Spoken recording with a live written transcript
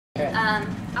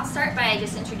I'll start by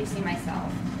just introducing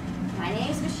myself. My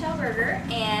name is Michelle Berger,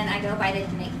 and I go by the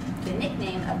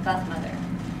nickname of Buff Mother.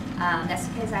 That's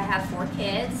because I have 4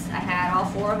 kids. I had all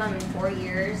 4 of them in 4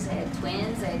 years. I had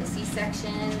twins, I had a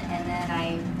C-section, and then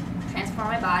I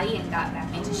transformed my body and got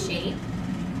back into shape.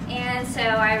 And so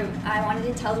I wanted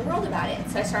to tell the world about it.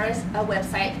 So I started a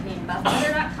website named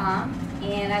buffmother.com,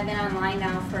 and I've been online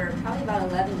now for probably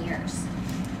about 11 years.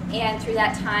 And through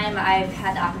that time, I've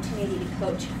had the opportunity to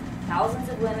coach thousands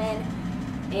of women,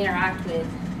 interact with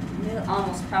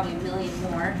almost probably 1 million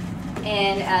more,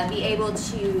 and be able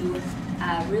to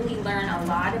really learn a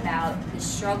lot about the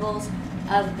struggles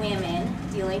of women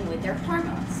dealing with their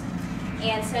hormones.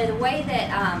 And so the way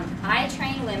that I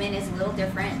train women is a little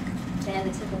different than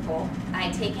the typical. I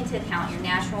take into account your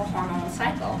natural hormonal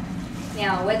cycle.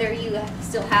 Now, whether you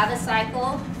still have a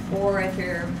cycle or if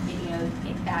you're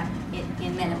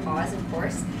in menopause, of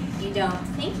course, you don't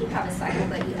think you have a cycle,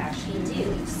 but you actually do.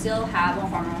 You still have a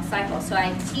hormonal cycle. So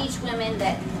I teach women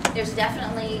that there's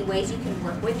definitely ways you can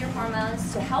work with your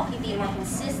hormones to help you be more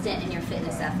consistent in your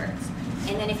fitness efforts.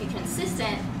 And then if you're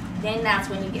consistent, then that's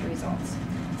when you get results.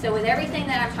 So with everything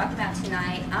that I'm talking about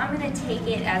tonight, I'm going to take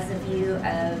it as the view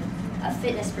of a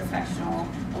fitness professional,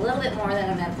 a little bit more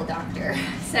than a medical doctor.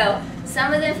 So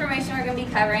some of the information we're going to be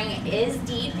covering is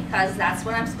deep because that's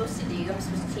what I'm supposed to do. I'm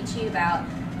supposed to teach you about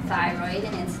thyroid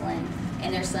and insulin,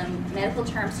 and there's some medical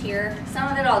terms here. Some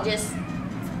of it I'll just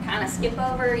kind of skip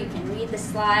over. You can read the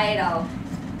slide. I'll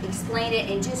explain it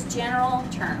in just general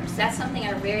terms. That's something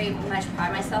I very much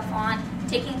pride myself on,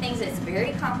 taking things that's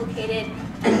very complicated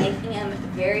and making them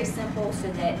very simple so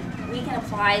that we can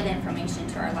apply the information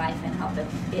to our life and help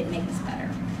it make us better.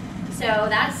 So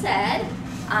that said,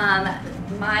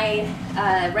 my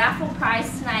raffle prize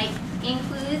tonight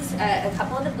includes a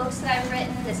couple of the books that I've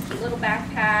written, this cute little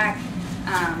backpack.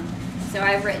 So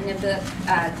I've written a book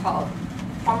called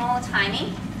Hormonal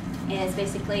Timing, and it's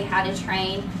basically how to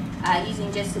train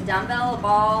using just a dumbbell, a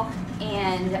ball,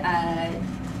 and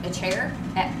a chair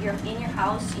in your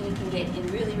house, and you can get in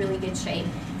really, really good shape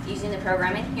using the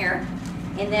program in here.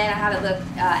 And then I have a book,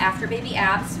 After Baby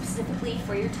Abs, specifically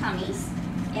for your tummies.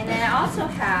 And then I also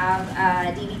have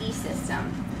a DVD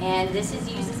system, and this is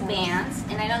used as bands.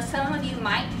 And I know some of you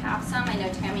might have some. I know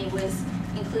Tammy was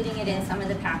including it in some of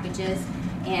the packages.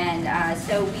 And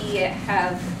so we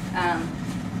have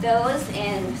those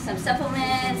and some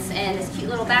supplements and this cute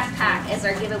little backpack as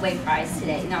our giveaway prize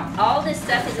today. Now, all this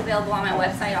stuff is available on my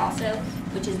website also,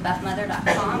 which is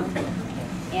buffmother.com.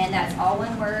 And that's all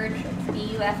one word,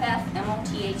 buffmother.com.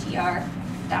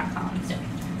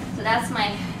 So that's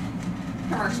my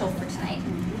commercial for tonight.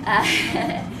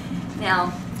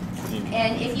 Now,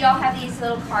 and if y'all have these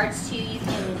little cards too, you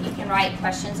can write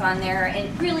questions on there,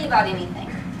 and really about anything.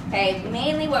 Okay,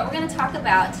 mainly what we're going to talk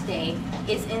about today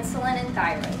is insulin and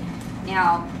thyroid.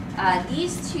 Now,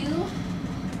 these 2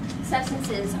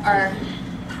 substances are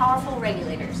powerful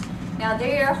regulators. Now,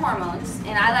 they are hormones,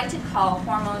 and I like to call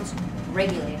hormones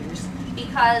regulators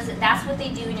because that's what they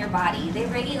do in your body. They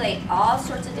regulate all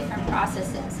sorts of different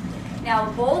processes.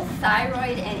 Now, both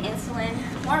thyroid and insulin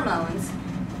hormones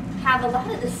have a lot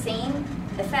of the same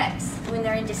effects when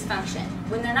they're in dysfunction.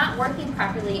 When they're not working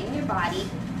properly in your body,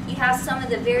 you have some of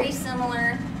the very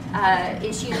similar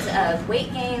issues of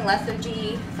weight gain,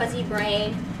 lethargy, fuzzy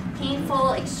brain,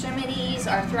 painful extremities,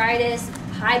 arthritis,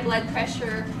 high blood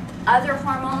pressure. Other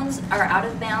hormones are out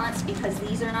of balance because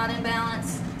these are not in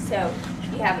balance. So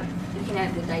you can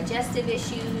have the digestive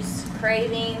issues,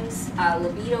 cravings,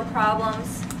 libido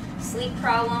problems, sleep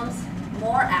problems,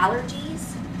 more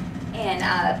allergies, and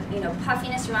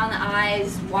puffiness around the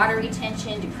eyes, water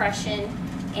retention, depression,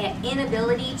 and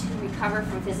inability to recover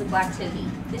from physical activity.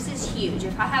 This is huge.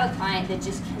 If I have a client that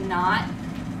just cannot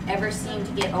ever seem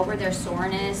to get over their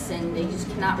soreness and they just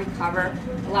cannot recover,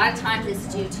 a lot of times it's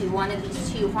due to one of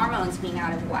these 2 hormones being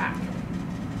out of whack.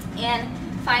 And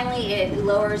finally, it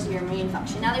lowers your immune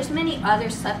function. Now, there's many other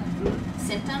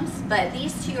symptoms, but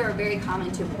these 2 are very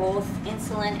common to both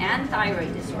insulin and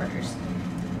thyroid disorders.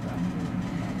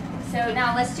 So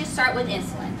now let's just start with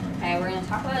insulin. Okay, we're going to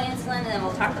talk about insulin, and then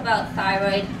we'll talk about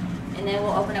thyroid, and then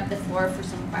we'll open up the floor for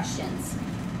some questions.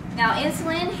 Now,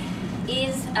 insulin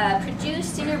is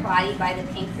produced in your body by the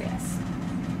pancreas.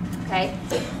 Okay,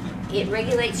 it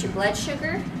regulates your blood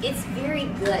sugar. It's very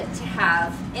good to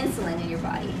have insulin in your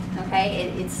body.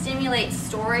 Okay, it stimulates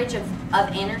storage of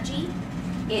energy.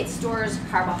 It stores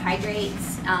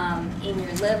carbohydrates in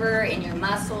your liver, in your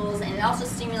muscles, and it also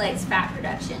stimulates fat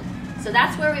production. So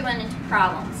that's where we run into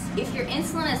problems. If your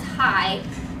insulin is high,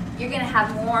 you're going to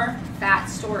have more fat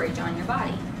storage on your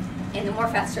body. And the more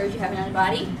fat storage you have on your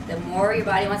body, the more your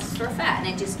body wants to store fat,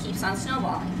 and it just keeps on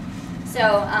snowballing.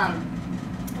 So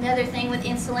another thing with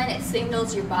insulin, it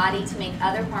signals your body to make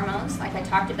other hormones. Like I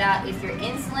talked about, if your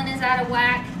insulin is out of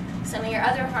whack, some of your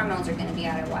other hormones are going to be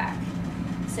out of whack.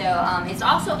 So it's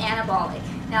also anabolic.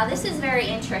 Now this is very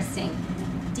interesting.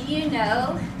 Do you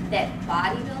know that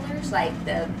bodybuilders, like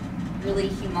the really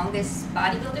humongous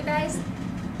bodybuilder guys,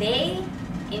 they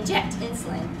inject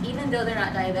insulin even though they're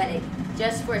not diabetic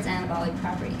just for its anabolic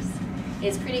properties?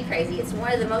 It's pretty crazy. It's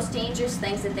one of the most dangerous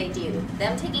things that they do.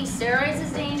 Them taking steroids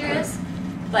is dangerous,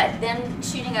 but them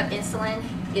shooting up insulin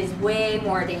is way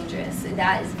more dangerous.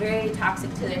 That is very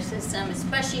toxic to their system,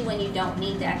 especially when you don't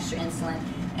need the extra insulin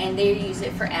and they use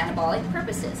it for anabolic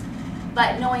purposes.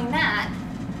 But knowing that,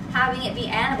 having it be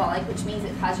anabolic, which means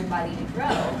it causes your body to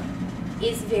grow,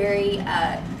 is very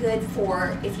good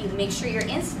for, if you make sure your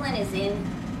insulin is in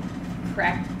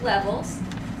correct levels,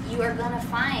 you are going to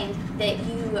find that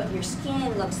your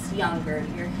skin looks younger,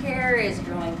 your hair is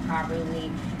growing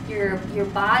properly, your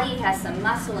body has some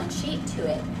muscle and shape to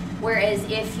it. Whereas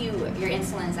if your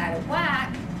insulin is out of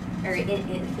whack, or if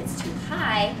it's too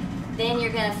high, then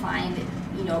you're going to find,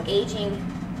 aging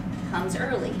comes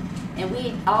early.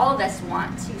 And all of us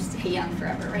want to stay young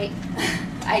forever, right?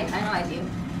 I know I do.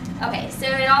 Okay, so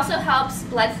it also helps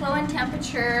blood flow and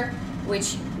temperature,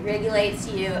 which regulates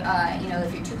you,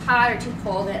 if you're too hot or too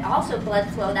cold. It also blood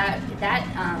flow, that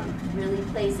really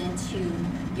plays into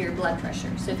your blood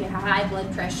pressure. So if you have high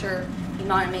blood pressure, you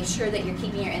want to make sure that you're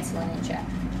keeping your insulin in check.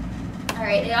 All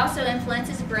right, it also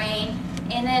influences the brain,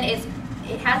 and then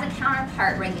it has a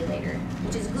counterpart regulator,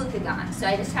 which is glucagon. So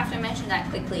I just have to mention that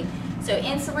quickly. So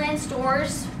insulin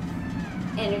stores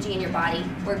energy in your body,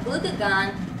 where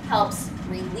glucagon helps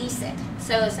release it.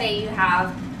 So say you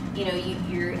have, you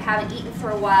haven't eaten for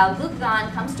a while,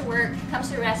 glucagon comes to work, comes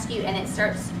to rescue, and it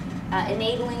starts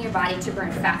enabling your body to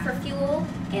burn fat for fuel,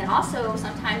 and also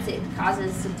sometimes it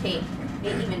causes to take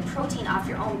maybe even protein off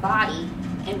your own body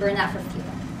and burn that for fuel.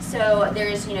 So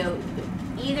there's,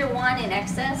 either one in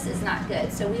excess is not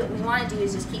good. So what we want to do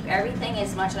is just keep everything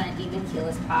as much on an even keel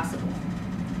as possible.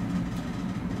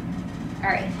 All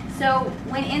right, so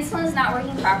when insulin is not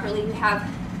working properly, we have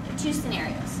two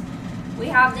scenarios. We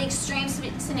have the extreme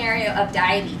scenario of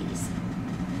diabetes.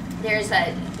 There's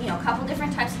a couple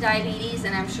different types of diabetes,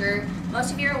 and I'm sure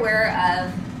most of you are aware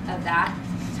of that.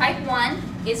 Type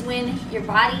 1 is when your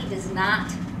body does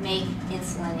not make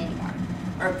insulin anymore,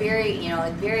 or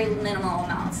very minimal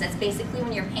amounts. That's basically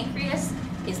when your pancreas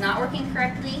is not working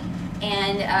correctly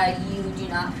and you do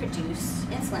not produce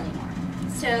insulin anymore.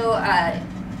 So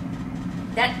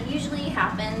that usually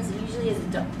happens, is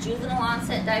juvenile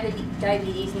onset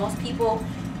diabetes. Most people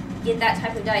get that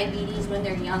type of diabetes when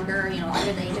they're younger,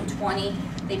 under the age of 20,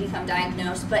 they become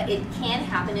diagnosed, but it can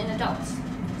happen in adults.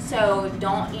 So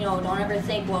don't ever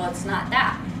think, well, it's not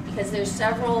that, because there's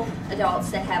several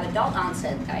adults that have adult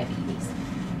onset diabetes.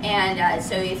 And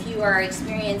so if you are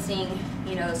experiencing,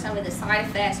 some of the side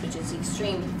effects, which is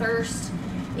extreme thirst,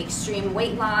 extreme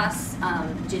weight loss,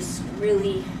 just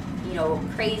really,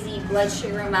 crazy blood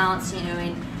sugar amounts,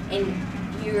 and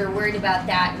you're worried about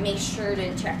that, make sure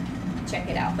to check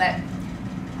it out. But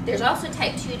there's also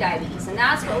type 2 diabetes, and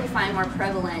that's what we find more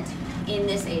prevalent in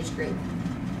this age group.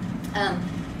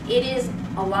 It is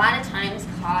a lot of times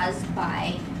caused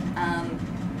by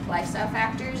lifestyle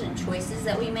factors and choices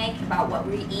that we make about what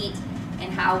we eat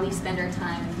and how we spend our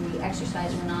time, if we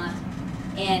exercise or not.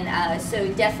 And so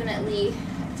definitely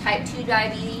type 2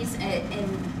 diabetes,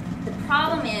 and the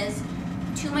problem is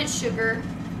too much sugar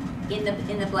in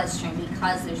the bloodstream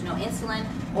because there's no insulin,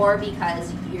 or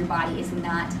because your body is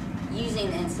not using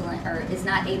the insulin, or is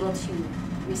not able to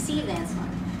receive the insulin.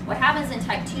 What happens in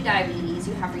type 2 diabetes,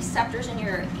 you have receptors in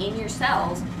your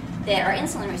cells that are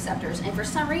insulin receptors, and for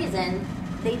some reason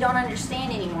they don't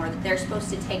understand anymore that they're supposed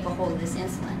to take a hold of this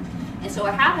insulin. And so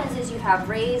what happens is you have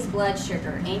raised blood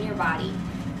sugar in your body,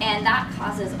 and that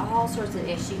causes all sorts of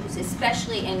issues,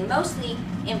 especially and mostly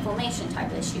inflammation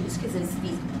type issues, because it's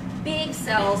these big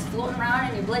cells floating around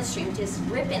in your bloodstream just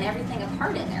ripping everything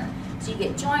apart in there. So you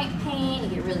get joint pain, you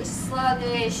get really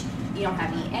sluggish, you don't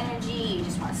have any energy, you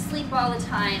just want to sleep all the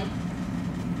time.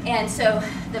 And so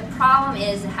the problem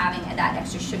is having that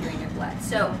extra sugar in your blood.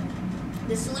 So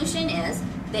the solution is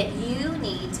that you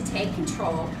need to take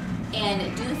control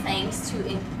and do things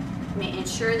to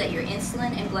ensure that your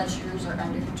insulin and blood sugars are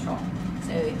under control.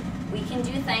 So we can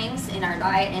do things in our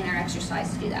diet and our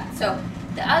exercise to do that. So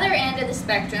the other end of the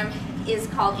spectrum is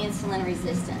called insulin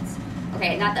resistance.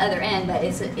 Okay, not the other end, but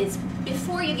it's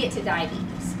before you get to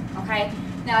diabetes. Okay,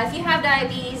 now if you have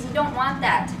diabetes, you don't want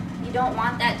that. You don't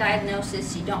want that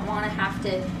diagnosis. You don't want to have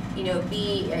to,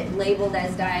 be labeled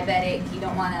as diabetic. You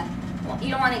don't want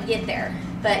to get there.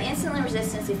 But insulin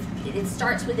resistance, it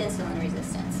starts with insulin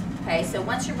resistance. Okay, so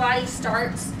once your body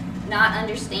starts not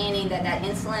understanding that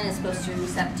insulin is supposed to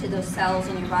reset to those cells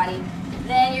in your body,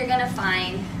 then you're going to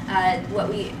find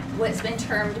what's been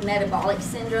termed metabolic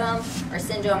syndrome or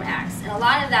syndrome X. And a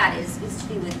lot of that is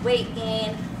to do with weight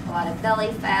gain, a lot of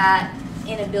belly fat,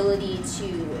 inability to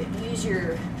use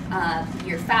your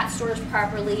fat stores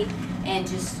properly, and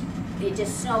it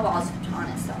just snowballs on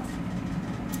itself.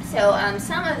 So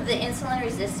some of the insulin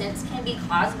resistance can be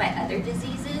caused by other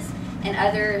diseases and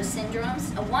other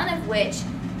syndromes, one of which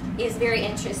is very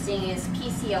interesting is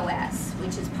PCOS,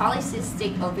 which is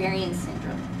polycystic ovarian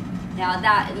syndrome. Now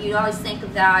that, you always think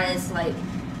of that as like,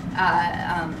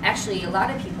 actually a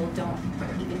lot of people don't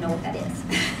even know what that is.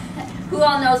 Who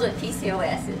all knows what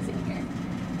PCOS is in here?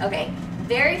 Okay,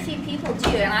 very few people do,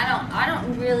 and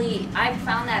I've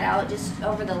found that out just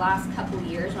over the last couple of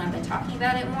years when I've been talking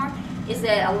about it more, is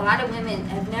that a lot of women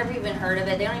have never even heard of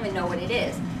it, they don't even know what it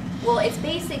is. Well, it's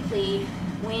basically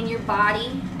when your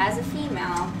body, as a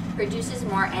female, produces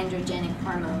more androgenic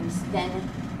hormones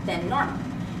than normal.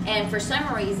 And for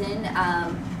some reason,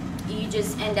 you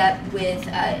just end up with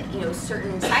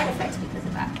certain side effects because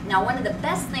of that. Now, one of the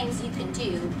best things you can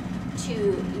do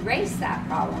to erase that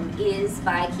problem is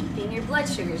by keeping your blood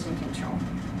sugars in control.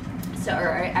 So, or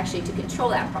actually to control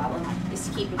that problem is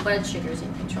to keep your blood sugars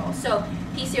in control. So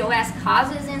PCOS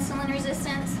causes insulin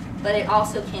resistance, but it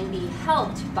also can be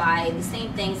helped by the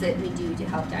same things that we do to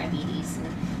help diabetes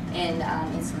and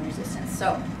insulin resistance.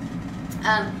 So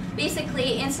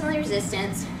basically, insulin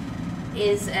resistance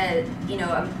is a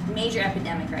major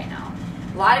epidemic right now.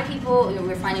 A lot of people,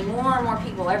 we're finding more and more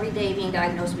people every day being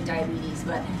diagnosed with diabetes,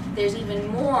 but there's even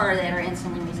more that are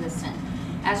insulin resistant.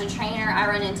 As a trainer, I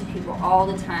run into people all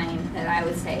the time that I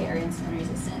would say are insulin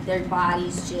resistant. Their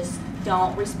bodies just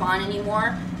don't respond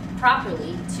anymore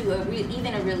properly to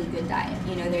even a really good diet.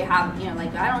 They have,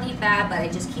 like, I don't eat bad, but I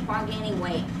just keep on gaining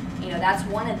weight. That's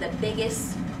one of the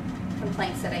biggest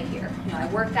complaints that I hear. I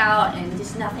work out and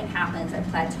just nothing happens. I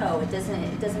plateau. It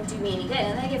doesn't do me any good,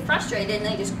 and they get frustrated and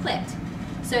they just quit.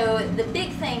 So the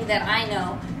big thing that I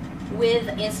know with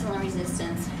insulin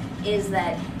resistance is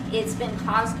that it's been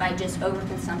caused by just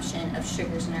overconsumption of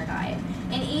sugars in our diet,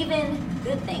 and even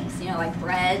good things, like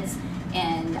breads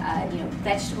and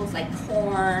vegetables like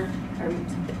corn or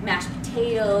mashed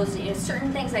potatoes,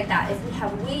 certain things like that. If we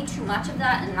have way too much of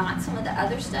that and not some of the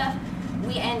other stuff,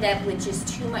 we end up with just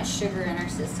too much sugar in our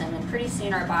system, and pretty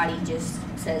soon our body just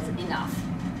says enough.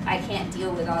 I can't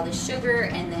deal with all this sugar,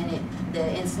 and then the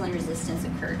insulin resistance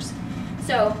occurs.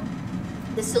 So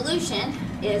the solution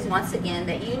is, once again,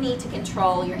 that you need to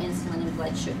control your insulin and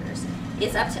blood sugars.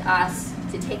 It's up to us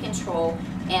to take control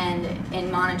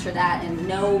and monitor that and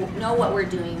know what we're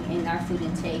doing in our food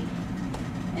intake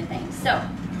and things. So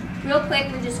real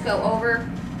quick, we just go over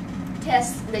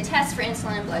the tests for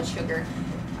insulin and blood sugar.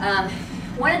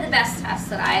 One of the best tests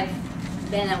that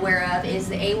I've been aware of is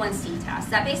the A1C test.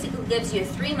 That basically gives you a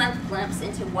 3-month glimpse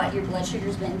into what your blood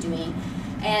sugar's been doing.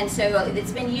 And so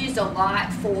it's been used a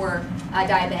lot for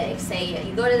diabetics. Say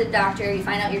you go to the doctor, you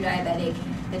find out you're diabetic,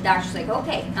 the doctor's like,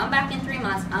 okay, come back in 3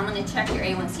 months, I'm going to check your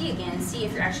A1C again and see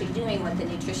if you're actually doing what the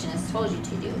nutritionist told you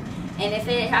to do. And if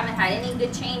they haven't had any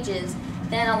good changes,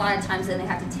 then a lot of times then they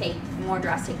have to take more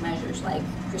drastic measures like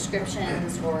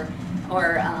prescriptions or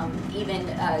even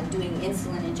doing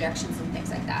insulin injections and things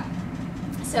like that.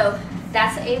 So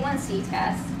that's the A1C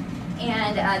test.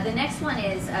 And the next one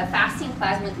is fasting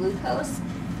plasma glucose.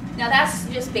 Now that's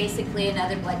just basically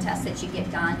another blood test that you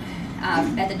get done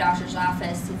at the doctor's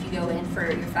office if you go in for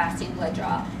your fasting blood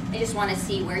draw. They just want to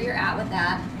see where you're at with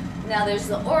that. Now there's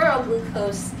the oral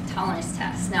glucose tolerance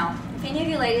test. Now, if any of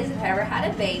you ladies have ever had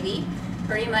a baby,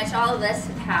 pretty much all of us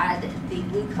have had the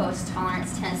glucose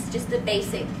tolerance test, just the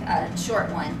basic short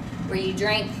one, where you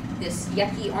drink this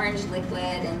yucky orange liquid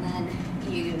and then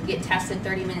you get tested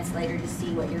 30 minutes later to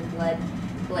see what your blood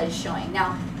is showing.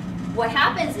 Now, what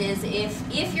happens is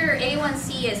if your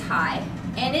A1C is high,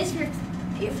 and if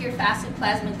your fasting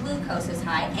plasma glucose is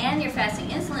high, and your fasting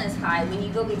insulin is high, when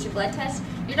you go get your blood test,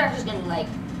 your doctor's going to be like,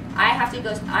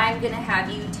 I'm going to have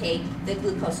you take the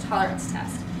glucose tolerance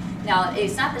test. Now,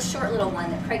 it's not the short little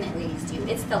one that pregnant ladies do.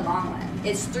 It's the long one.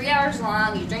 It's 3 hours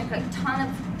long. You drink a ton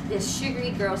of this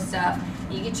sugary, gross stuff.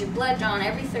 You get your blood drawn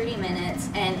every 30 minutes,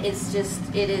 and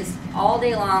it is all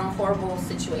day long, horrible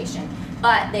situation.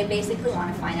 But they basically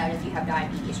want to find out if you have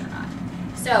diabetes or not.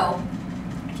 So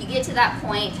if you get to that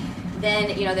point,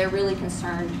 then they're really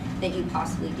concerned that you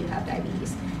possibly do have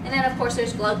diabetes. And then of course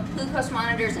there's glucose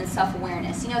monitors and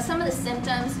self-awareness. Some of the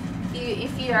symptoms,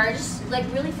 if you are just like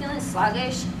really feeling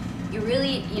sluggish, you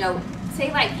really,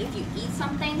 say like if you eat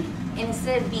something and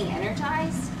instead of being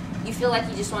energized, you feel like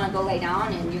you just want to go lay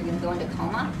down and you're going to go into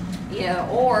coma. You know,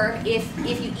 or if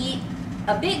you eat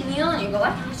a big meal and you go,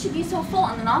 I should be so full,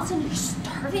 and then all of a sudden you're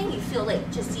starving, you feel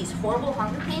like just these horrible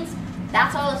hunger pains,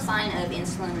 that's all a sign of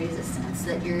insulin resistance,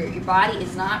 that your body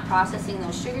is not processing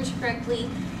those sugars correctly.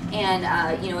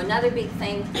 And you know, another big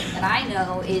thing that I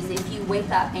know is if you wake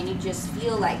up and you just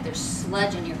feel like there's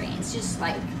sludge in your veins, just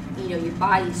like, you know, your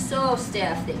body's so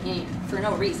stiff that you, for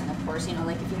no reason, of course, you know,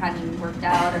 like if you hadn't even worked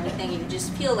out or anything, you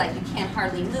just feel like you can't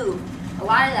hardly move. A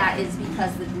lot of that is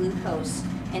because of the glucose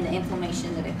and the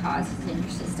inflammation that it causes in your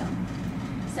system.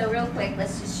 So real quick,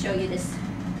 let's just show you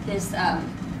the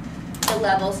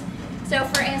levels. So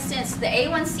for instance, the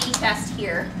A1C test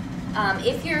here,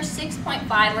 if you're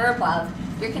 6.5 or above,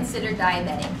 you're considered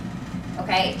diabetic.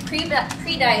 Okay,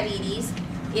 pre-diabetes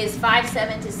is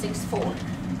 5.7 to 6.4.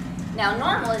 Now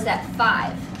normal is at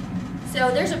 5. So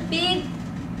there's a big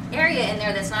area in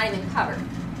there that's not even covered.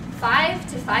 5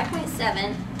 to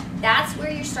 5.7, that's where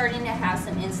you're starting to have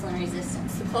some insulin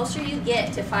resistance. The closer you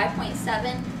get to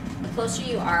 5.7, the closer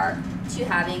you are to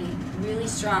having really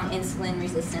strong insulin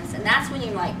resistance. And that's when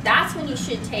you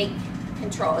should take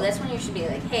control. That's when you should be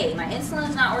like, hey, my insulin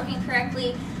is not working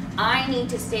correctly. I need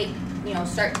to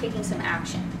start taking some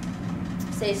action.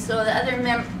 So the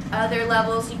other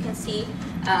levels you can see,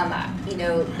 you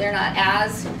know, they're not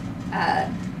as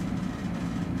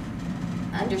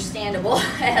understandable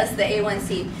as the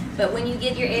A1C, but when you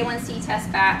get your A1C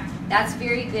test back, that's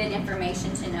very good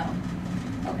information to know.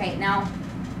 Okay, now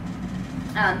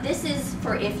this is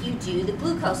for if you do the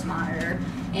glucose monitor,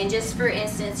 and just for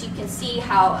instance, you can see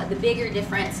how the bigger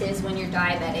difference is when you're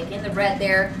diabetic. In the red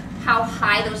there, how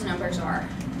high those numbers are.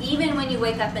 Even when you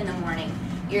wake up in the morning,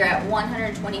 you're at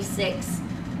 126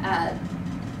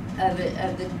 of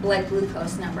the blood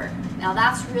glucose number. Now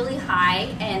that's really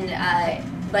high, and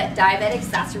but diabetics,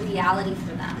 that's a reality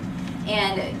for them.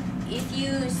 And if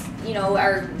you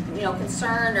are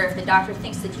concerned, or if the doctor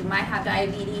thinks that you might have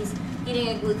diabetes, getting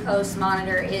a glucose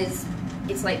monitor it's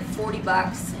like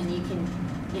 $40, and you can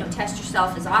test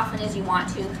yourself as often as you want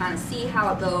to and kind of see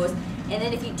how it goes. And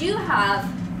then if you do have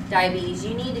diabetes,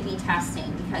 you need to be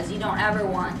testing, because you don't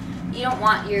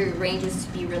want your ranges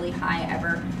to be really high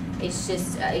ever. It's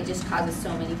just it just causes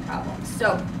so many problems.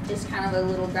 So just kind of a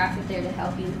little graphic there to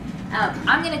help you.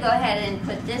 I'm going to go ahead and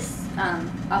put this.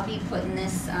 I'll be putting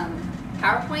this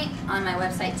PowerPoint on my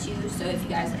website too. So if you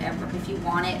guys if you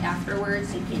want it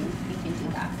afterwards, you can do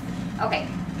that. Okay.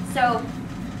 So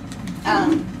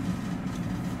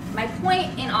my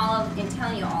point in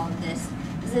telling you all of this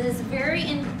is that it's very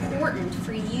important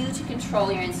for you to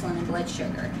control your insulin and blood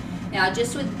sugar. Now,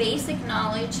 just with basic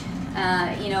knowledge,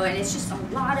 and it's just a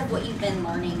lot of what you've been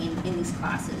learning in these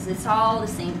classes. It's all the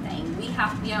same thing. We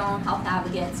have to be our own health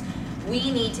advocates.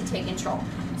 We need to take control.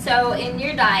 So in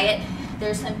your diet,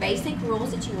 there's some basic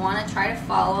rules that you want to try to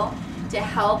follow to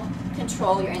help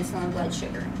control your insulin and blood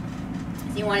sugar.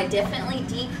 So you want to definitely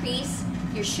decrease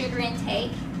your sugar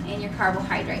intake and your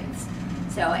carbohydrates.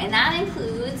 So, and that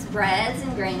includes breads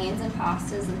and grains and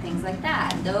pastas and things like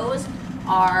that. Those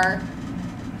are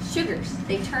sugars.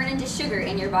 They turn into sugar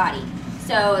in your body.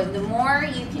 So the more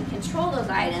you can control those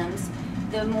items,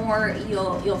 the more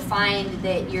you'll find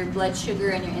that your blood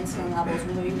sugar and your insulin levels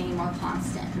will remain more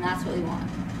constant, and that's what we want.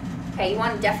 Okay, you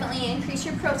want to definitely increase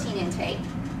your protein intake,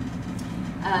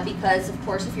 because of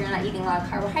course if you're not eating a lot of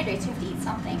carbohydrates, you have to eat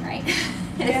something, right?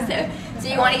 Yeah. so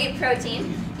you want to get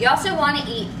protein. You also want to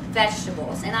eat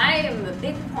vegetables, and I am a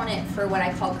big proponent for what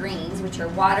I call greens, which are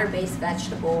water-based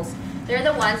vegetables. They're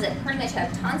the ones that pretty much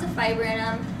have tons of fiber in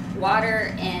them,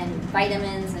 water and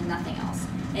vitamins and nothing else.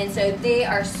 And so they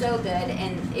are so good,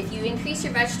 and if you increase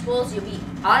your vegetables, you'll be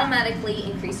automatically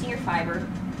increasing your fiber.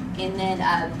 And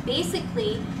then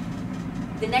basically,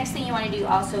 the next thing you want to do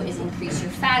also is increase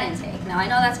your fat intake. Now I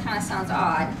know that kind of sounds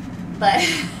odd, but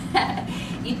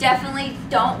you definitely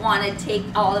don't want to take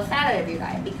all the fat out of your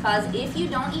diet, because if you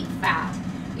don't eat fat,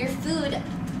 your food,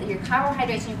 your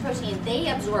carbohydrates and your protein, they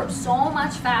absorb so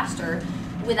much faster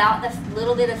without the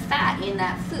little bit of fat in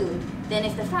that food than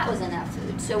if the fat was in that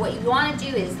food. So what you want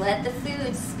to do is let the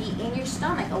foods be in your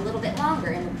stomach a little bit longer,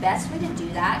 and the best way to do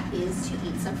that is to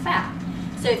eat some fat.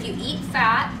 So if you eat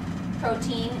fat,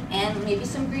 protein, and maybe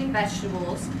some green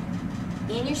vegetables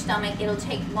in your stomach, it'll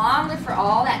take longer for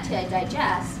all that to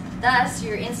digest. Thus,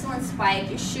 your insulin spike,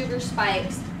 your sugar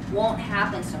spikes won't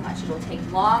happen so much. It'll take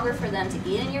longer for them to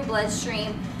get in your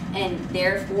bloodstream, and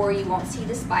therefore you won't see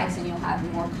the spikes and you'll have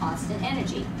more constant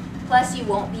energy. Plus, you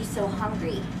won't be so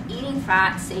hungry. Eating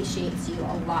fat satiates you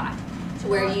a lot, to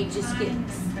where you just get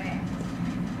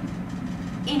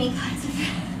any kinds of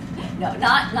fat. No,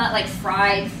 not like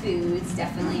fried foods,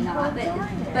 definitely not.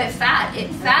 But fat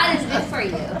is good for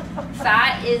you.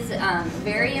 Fat is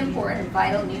very important.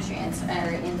 Vital nutrients are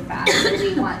in fat. So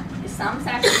we want some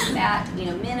saturated fat,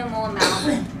 minimal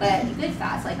amount, but good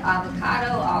fats like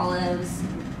avocado, olives,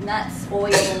 nuts,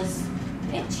 oils,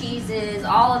 and cheeses.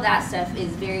 All of that stuff is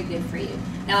very good for you.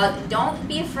 Now, don't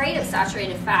be afraid of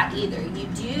saturated fat either. You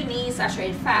do need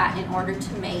saturated fat in order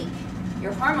to make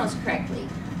your hormones correctly.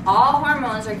 All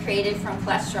hormones are created from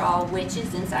cholesterol, which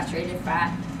is in saturated fat,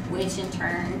 which in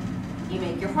turn you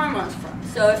make your hormones from.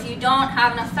 So if you don't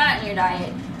have enough fat in your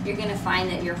diet, you're going to find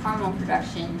that your hormone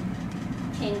production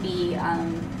can be,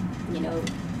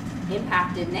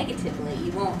 impacted negatively.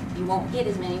 You won't get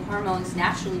as many hormones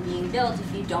naturally being built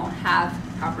if you don't have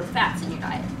proper fats in your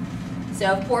diet. So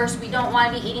of course we don't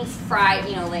want to be eating fried,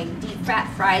 like deep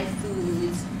fat fried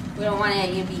foods. We don't want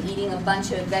to be eating a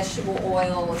bunch of vegetable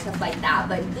oil or stuff like that,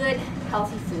 but good,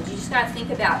 healthy foods. You just got to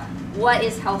think about what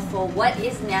is healthful, what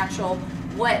is natural,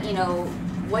 what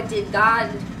did God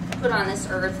put on this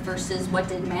earth versus what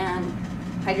did man,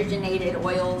 hydrogenated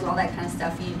oils, all that kind of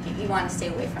stuff. You want to stay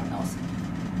away from those.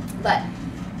 But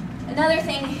another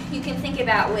thing you can think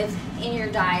about in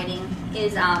your dieting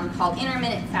is called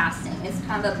intermittent fasting. It's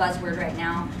kind of a buzzword right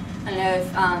now. I don't know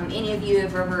if any of you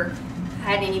have ever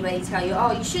had anybody tell you,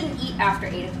 oh, you shouldn't eat after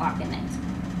 8 o'clock at night.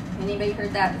 Anybody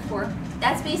heard that before?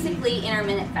 That's basically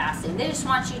intermittent fasting. They just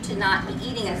want you to not be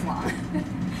eating as long.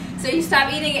 So you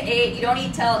stop eating at 8, you don't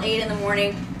eat till 8 in the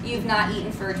morning, you've not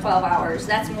eaten for 12 hours.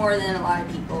 That's more than a lot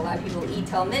of people. A lot of people eat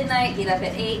till midnight, get up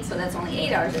at 8, so that's only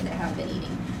 8 hours that they haven't been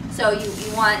eating. So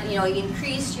you want, you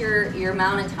increase your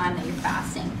amount of time that you're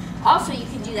fasting. Also, you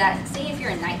can do that, say if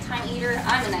you're a nighttime eater.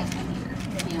 I'm a nighttime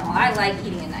eater. I like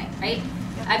eating at night, right?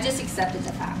 I've just accepted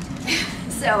the fact.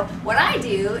 So what I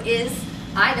do is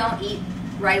I don't eat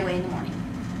right away in the morning.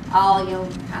 I'll,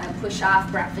 kind of push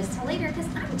off breakfast till later because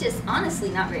I'm just honestly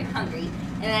not very hungry,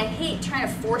 and I hate trying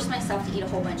to force myself to eat a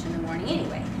whole bunch in the morning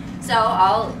anyway. So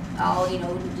I'll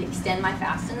extend my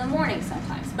fast in the morning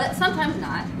sometimes, but sometimes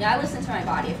not. I listen to my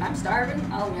body. If I'm starving,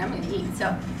 I'm going to eat.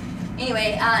 So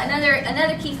anyway,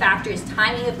 another key factor is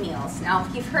timing of meals. Now,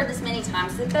 you've heard this many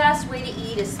times. The best way to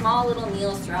eat is small little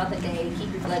meals throughout the day to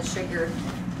keep your blood sugar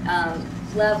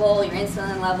level, your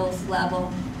insulin levels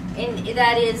level, and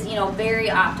that is very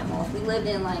optimal. If we lived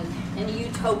in a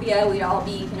utopia, we'd all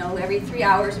be every 3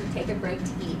 hours we'd take a break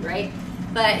to eat, right?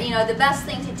 But the best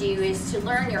thing to do is to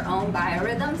learn your own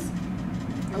biorhythms.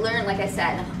 Learn, like I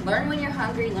said, learn when you're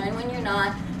hungry, learn when you're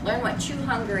not, learn what true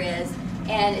hunger is,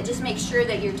 and just make sure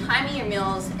that you're timing your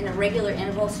meals in a regular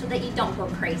interval so that you don't go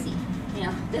crazy.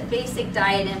 The basic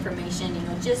diet information,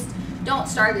 just don't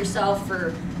starve yourself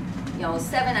for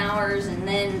 7 hours and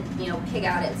then pig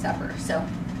out at supper. So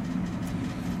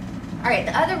all right,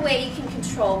 the other way you can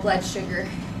control blood sugar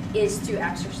is through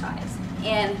exercise.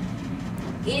 And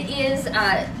it is,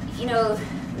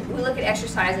 we look at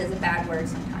exercise as a bad word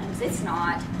sometimes. It's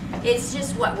not. It's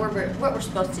just what we're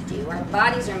supposed to do. Our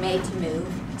bodies are made to move.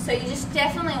 So you just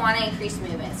definitely want to increase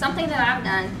movement. Something that I've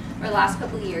done for the last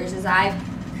couple of years is I've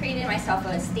created myself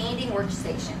a standing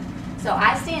workstation. So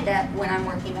I stand up when I'm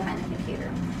working behind the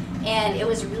computer. And it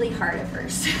was really hard at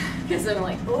first because I'm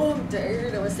like, oh, I'm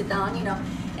tired, I want to sit down,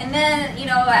 And then,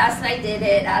 as I did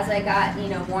it, as I got,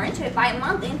 more into it, by a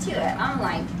month into it, I'm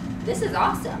like, this is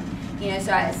awesome.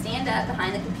 So I stand up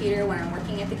behind the computer when I'm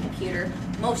working at the computer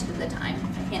most of the time.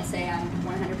 I can't say I'm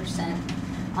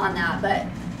 100% on that,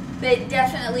 but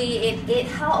definitely it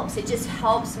helps. It just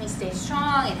helps me stay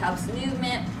strong. It helps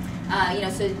movement.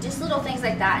 So just little things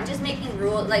like that, and just making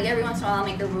rules. Like every once in a while, I'll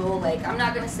make a rule. Like I'm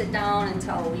not going to sit down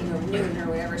until noon or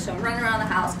whatever. So I'm running around the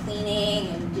house cleaning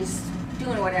and just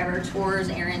doing whatever, chores,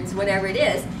 errands, whatever it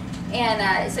is.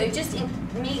 And so just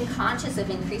being conscious of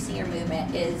increasing your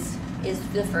movement is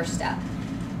the first step.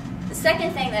 The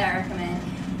second thing that I recommend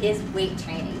is weight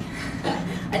training.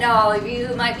 I know all of you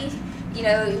might be,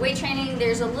 weight training,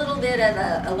 there's a little bit of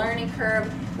a learning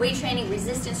curve. Weight training,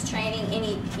 resistance training,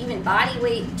 even body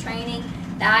weight training,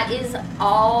 that is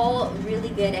all really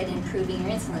good at improving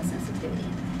your insulin sensitivity.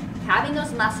 Having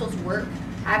those muscles work,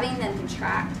 having them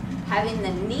contract, having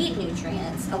them need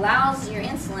nutrients allows your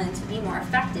insulin to be more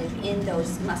effective in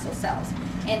those muscle cells.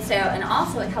 And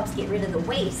also it helps get rid of the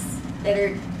wastes that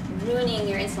are ruining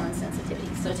your insulin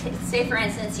sensitivity. So say for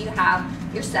instance you have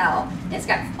your cell, and it's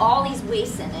got all these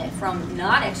wastes in it from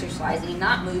not exercising,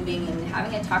 not moving, and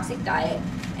having a toxic diet,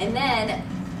 and then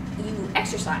you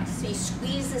exercise. So you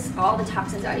squeeze all the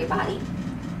toxins out of your body,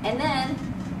 and then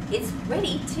it's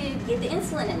ready to get the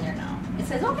insulin in there now. It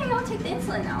says, okay, I'll take the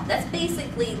insulin now. That's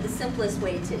basically the simplest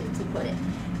way to put it.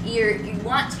 You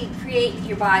want to create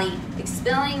your body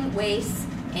expelling waste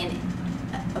and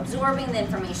absorbing the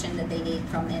information that they need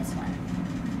from the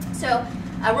insulin. So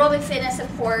aerobic fitness,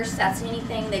 of course, that's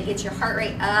anything that gets your heart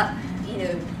rate up,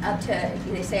 up to,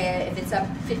 they say if it's up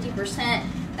 50%,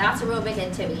 that's aerobic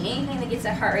activity. Anything that gets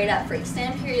that heart rate up for an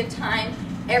extended period of time,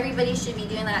 everybody should be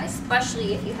doing that,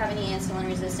 especially if you have any insulin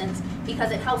resistance,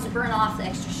 because it helps burn off the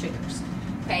extra sugars.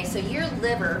 Okay, so your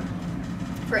liver,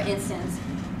 for instance,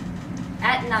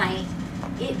 at night,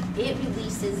 it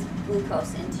releases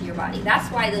glucose into your body. That's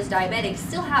why those diabetics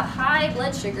still have high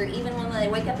blood sugar even when they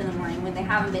wake up in the morning, when they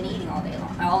haven't been eating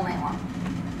all night long.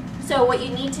 So what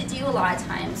you need to do a lot of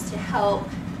times to help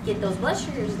get those blood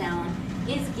sugars down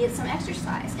is get some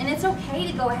exercise. And it's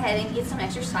okay to go ahead and get some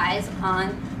exercise on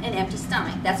an empty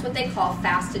stomach. That's what they call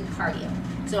fasted cardio.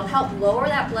 So it'll help lower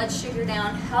that blood sugar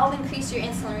down, help increase your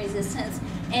insulin resistance,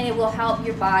 and it will help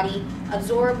your body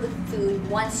absorb the food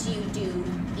once you do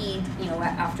eat,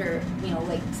 after,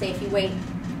 like say if you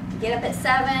get up at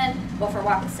 7, go for a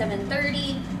walk at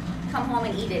 7:30, come home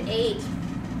and eat at 8,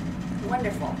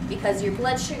 wonderful, because your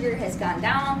blood sugar has gone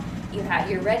down,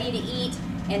 you're ready to eat,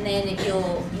 and then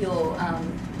you'll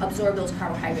absorb those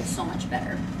carbohydrates so much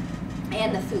better,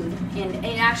 and the food. And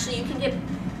actually you can get,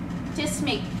 just to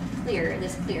make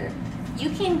this clear,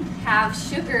 you can have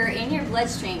sugar in your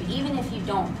bloodstream even if you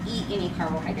don't eat any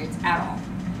carbohydrates at all.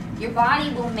 Your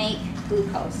body will make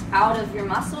glucose out of your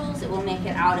muscles, it will make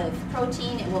it out of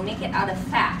protein, it will make it out of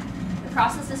fat. The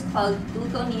process is called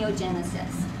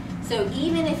gluconeogenesis. So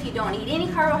even if you don't eat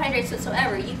any carbohydrates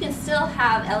whatsoever, you can still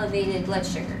have elevated blood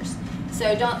sugars.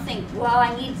 So don't think, well,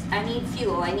 I need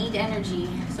fuel, I need energy,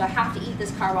 so I have to eat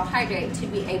this carbohydrate to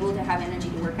be able to have energy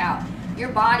to work out. Your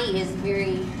body is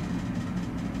very,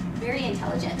 very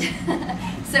intelligent.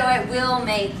 So it will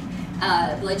make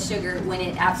blood sugar when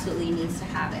it absolutely needs to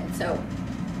have it. So,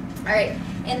 all right,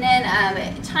 and then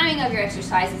timing of your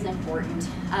exercise is important.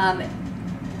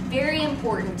 Very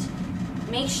important.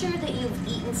 Make sure that you've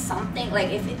eaten something,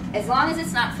 like as long as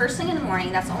it's not first thing in the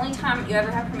morning, that's the only time you ever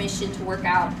have permission to work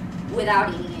out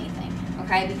without eating anything,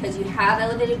 okay? Because you have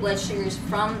elevated blood sugars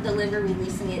from the liver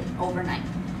releasing it overnight.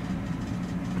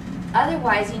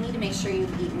 Otherwise, you need to make sure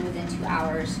you've eaten within 2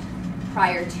 hours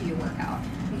prior to your workout,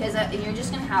 because you're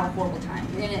just going to have a horrible time.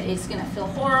 It's going to feel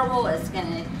horrible.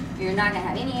 You're not going to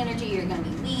have any energy. You're going to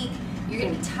be weak. You're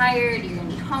going to be tired. You're going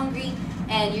to be hungry,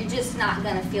 and you're just not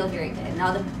going to feel very good.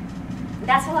 Now,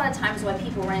 that's a lot of times why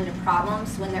people run into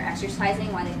problems when they're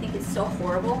exercising, why they think it's so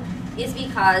horrible, is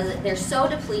because they're so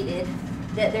depleted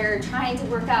that they're trying to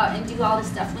work out and do all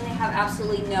this stuff when they have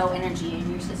absolutely no energy in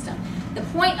your system. The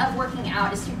point of working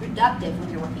out is to be productive when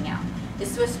you're working out.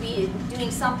 It's supposed to be doing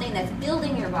something that's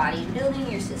building your body, building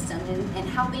your system, and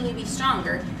helping you be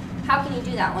stronger. How can you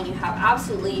do that when you have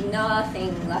absolutely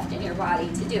nothing left in your body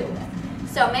to do with?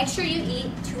 So make sure you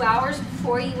eat 2 hours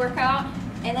before you work out,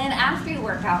 and then after you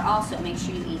work out, also make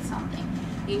sure you eat something.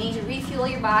 You need to refuel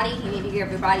your body. You need to give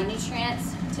your body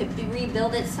nutrients to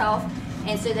rebuild itself,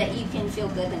 and so that you can feel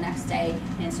good the next day,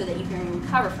 and so that you can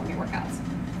recover from your workouts.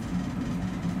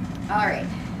 All right,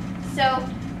 so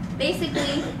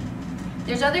basically,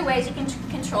 there's other ways you can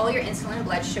control your insulin and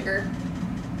blood sugar.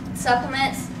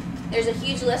 Supplements, there's a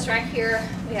huge list right here.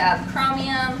 We have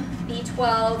chromium,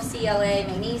 B12, CLA,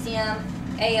 magnesium,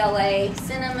 ALA,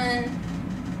 cinnamon,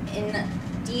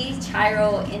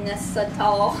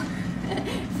 D-tyroinositol,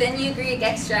 fenugreek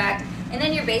extract, and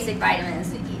then your basic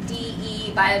vitamins, D,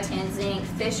 E, biotin, zinc,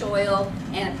 fish oil,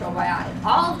 and a probiotic.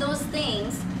 All of those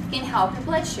things can help your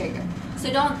blood sugar. So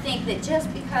don't think that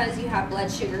just because you have blood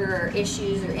sugar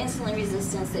issues or insulin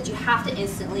resistance that you have to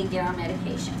instantly get on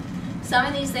medication. Some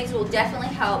of these things will definitely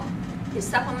help. The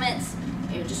supplements,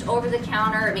 just over the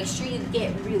counter, make sure you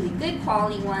get really good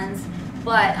quality ones,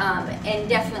 but and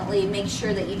definitely make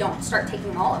sure that you don't start taking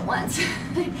them all at once.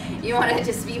 You want to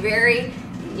just be very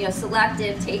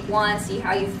selective. Take one, see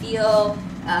how you feel.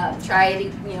 Try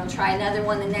another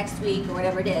one the next week or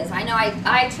whatever it is. I know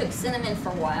I took cinnamon for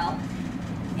a while,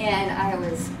 and I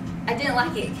didn't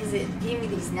like it because it gave me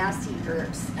these nasty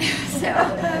burps. so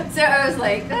I was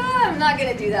like, I'm not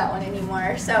gonna do that one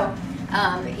anymore. So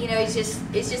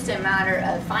it's just a matter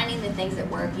of finding the things that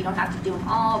work. You don't have to do them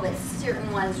all, but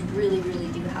certain ones really, really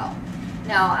do help.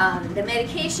 Now, the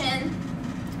medication,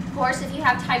 of course, if you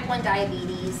have type 1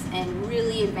 diabetes and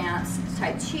really advanced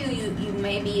type 2, you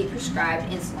may be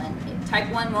prescribed insulin. Type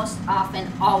 1 most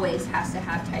often always has to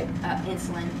have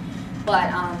insulin. But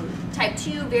type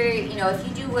 2, if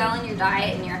you do well in your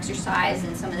diet and your exercise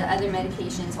and some of the other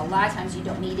medications, a lot of times you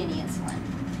don't need any insulin.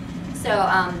 So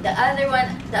the other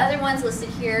ones listed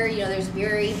here, there's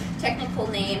very technical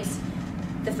names.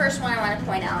 the first one I want to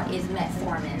point out is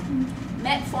metformin.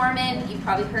 Metformin, you've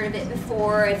probably heard of it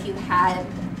before if you had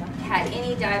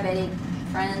any diabetic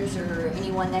friends or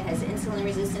anyone that has insulin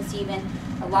resistance even.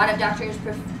 A lot of doctors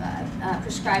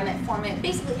prescribe metformin. It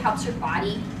basically helps your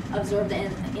body absorb the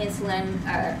insulin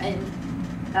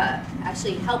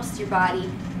actually helps your body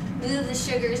move the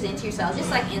sugars into your cells,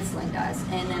 just like insulin does.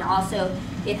 And then also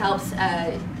it helps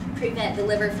prevent the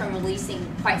liver from releasing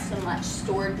quite so much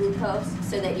stored glucose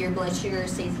so that your blood sugar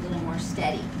stays a little more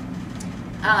steady.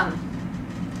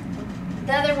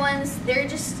 The other ones,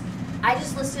 I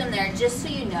just listed them there just so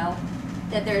you know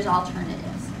that there's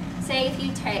alternatives. Say if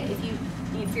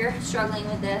you're struggling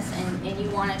with this and you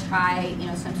want to try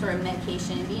some sort of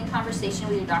medication and be in conversation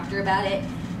with your doctor about it,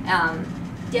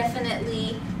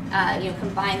 definitely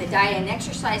combine the diet and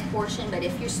exercise portion. But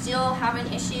if you're still having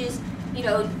issues,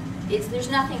 there's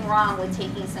nothing wrong with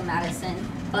taking some medicine,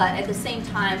 but at the same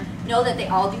time, know that they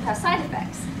all do have side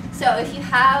effects. So if you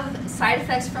have side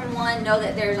effects from one, know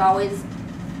that there's always,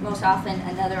 most often,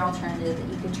 another alternative that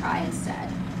you could try instead.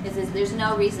 There's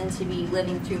no reason to be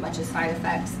living through a bunch of side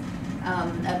effects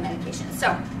of medication.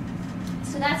 So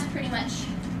that's pretty much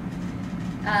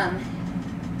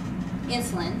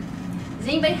insulin. Does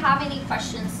anybody have any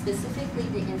questions specifically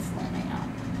to insulin right now?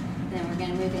 Then we're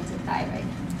going to move into thyroid.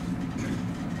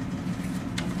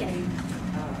 Yes.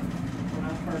 When I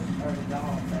first started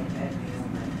off, they had me on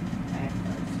the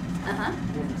Actors.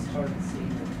 Then I started seeing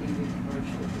the TV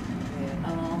commercials that you had.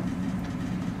 Oh,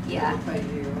 yeah.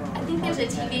 I think there's a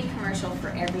TV commercial for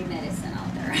every medicine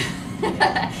out there.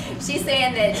 She's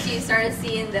saying that she started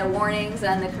seeing the warnings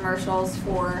on the commercials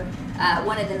for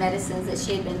one of the medicines that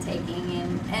she had been taking,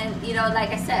 and like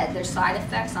I said, there's side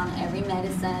effects on every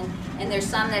medicine, and there's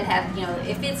some that have,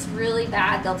 if it's really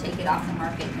bad, they'll take it off the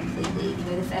market completely.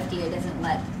 The FDA doesn't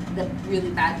let the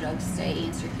really bad drugs stay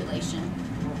in circulation.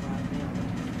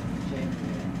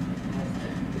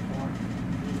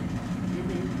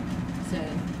 So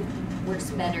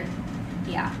works better.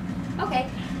 Yeah. Okay.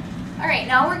 All right.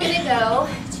 Now we're going to go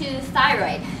to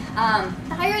thyroid.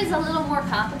 Thyroid is a little more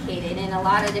complicated in a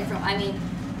lot of different.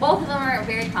 Both of them are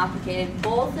very complicated.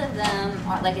 Both of them,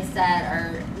 like I said,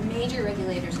 are major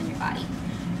regulators in your body.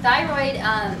 Thyroid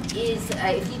is,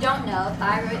 if you don't know,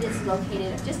 thyroid is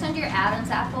located just under your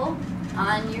Adam's apple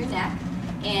on your neck,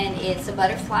 and it's a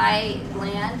butterfly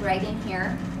gland right in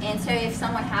here. And so if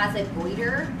someone has a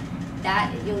goiter,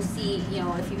 that you'll see,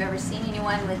 if you've ever seen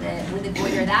anyone with a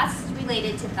goiter, that's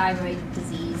related to thyroid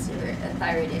disease or a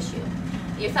thyroid issue.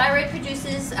 Your thyroid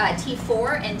produces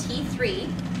T4 and T3,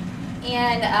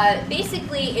 and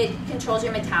basically it controls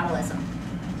your metabolism.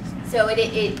 So it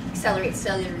accelerates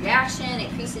cellular reaction,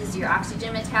 increases your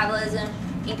oxygen metabolism,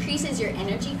 increases your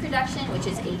energy production, which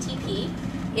is ATP.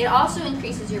 It also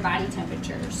increases your body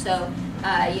temperature. So,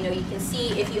 you can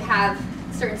see if you have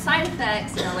certain side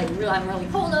effects, like I'm really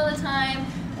cold all the time,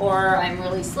 or I'm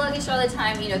really sluggish all the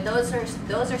time, those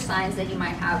are signs that you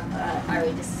might have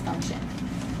thyroid dysfunction.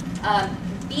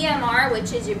 BMR,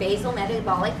 which is your basal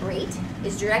metabolic rate,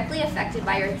 is directly affected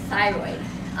by your thyroid,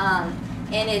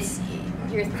 and it's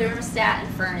your thermostat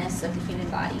and furnace of the human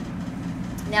body.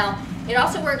 Now, it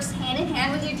also works hand in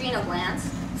hand with your adrenal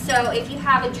glands. So if you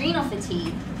have adrenal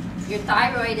fatigue, your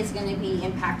thyroid is going to be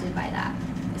impacted by that.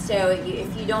 So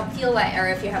if you don't feel well, or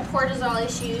if you have cortisol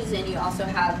issues, and you also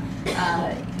have,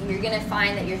 you're going to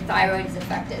find that your thyroid is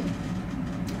affected.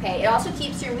 Okay, it also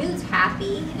keeps your moods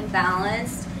happy and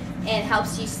balanced, and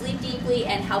helps you sleep deeply,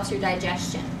 and helps your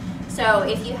digestion. So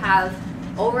if you have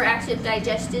overactive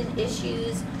digestive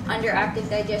issues, underactive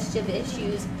digestive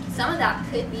issues, some of that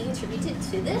could be attributed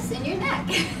to this in your neck,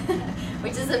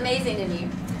 which is amazing to me.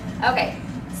 Okay,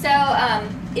 so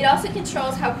it also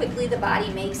controls how quickly the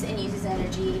body makes and uses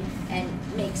energy and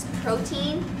makes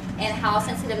protein, and how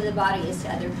sensitive the body is to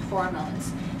other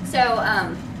hormones. So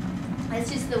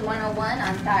that's just the 101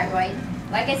 on thyroid.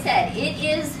 Like I said,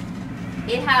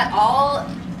 it had all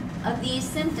of these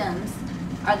symptoms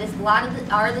are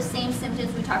the same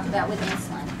symptoms we talked about with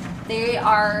insulin. They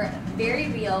are very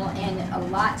real and a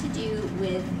lot to do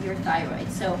with your thyroid.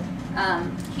 So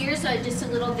here's just a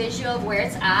little visual of where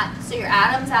it's at. So your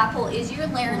Adam's apple is your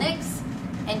larynx,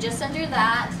 and just under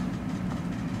that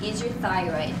is your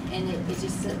thyroid, and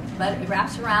it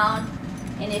wraps around.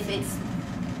 And if it's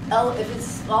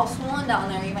all swollen down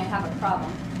there, you might have a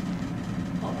problem.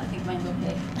 Oh, I think mine's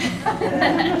okay.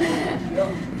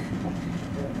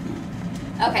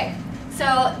 Okay,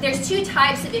 so there's two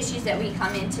types of issues that we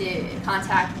come into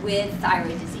contact with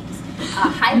thyroid disease.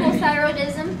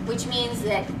 Hypothyroidism, which means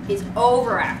that it's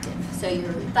overactive. So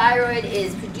your thyroid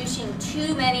is producing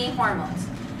too many hormones.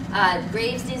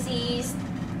 Graves' disease,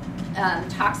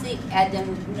 toxic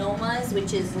adenomas,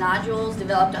 which is nodules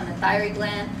developed on the thyroid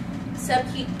gland,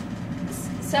 subacute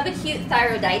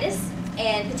thyroiditis,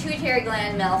 and pituitary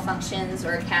gland malfunctions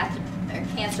or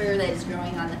cancer that is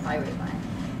growing on the thyroid gland.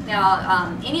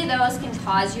 Now, any of those can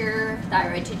cause your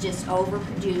thyroid to just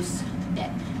overproduce it.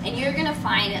 And you're going to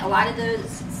find a lot of those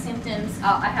symptoms.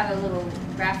 I have a little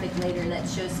graphic later that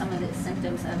shows some of the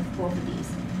symptoms of both of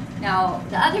these. Now,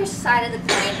 the other side of the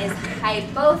coin is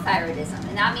hypothyroidism,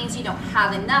 and that means you don't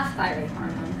have enough thyroid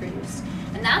hormone produced.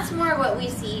 And that's more what we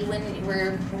see when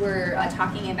we're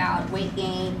talking about weight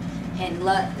gain and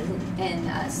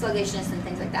sluggishness and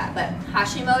things like that. But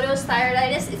Hashimoto's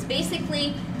thyroiditis, it's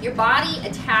basically your body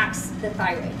attacks the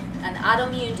thyroid, an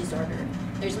autoimmune disorder.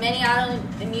 There's many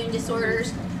autoimmune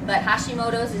disorders, but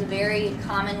Hashimoto's is a very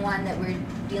common one that we're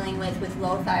dealing with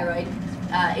low thyroid.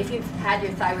 If you've had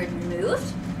your thyroid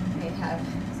removed, we have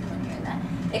someone here in that,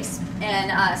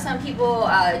 and some people,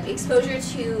 exposure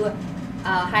to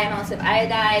high amounts of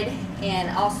iodide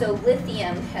and also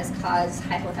lithium has caused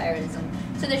hypothyroidism.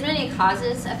 So there's many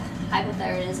causes of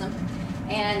hypothyroidism.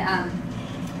 And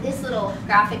this little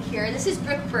graphic here, this is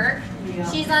Brooke Burke. Yeah.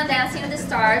 She's on Dancing with the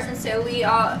Stars, and so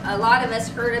a lot of us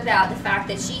heard about the fact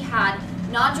that she had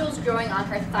nodules growing on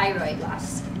her thyroid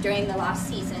during the last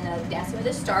season of Dancing with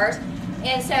the Stars.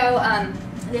 And so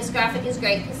this graphic is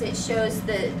great because it shows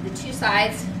the two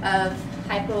sides of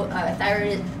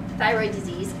thyroid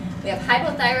disease. We have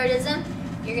hypothyroidism.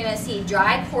 You're going to see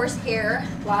dry, coarse hair,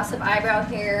 loss of eyebrow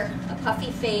hair, a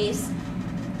puffy face.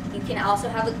 You can also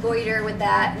have a goiter with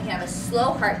that. You can have a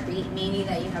slow heartbeat, meaning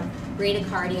that you have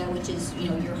bradycardia, which is,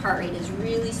 your heart rate is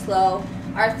really slow.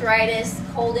 Arthritis,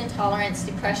 cold intolerance,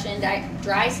 depression,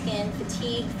 dry skin,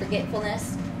 fatigue,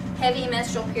 forgetfulness, heavy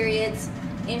menstrual periods,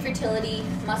 infertility,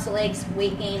 muscle aches,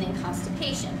 weight gain, and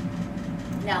constipation.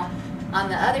 Now, on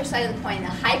the other side of the coin, the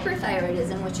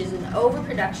hyperthyroidism, which is an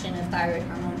overproduction of thyroid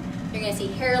hormone, you're going to see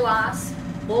hair loss,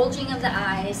 bulging of the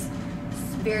eyes,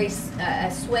 very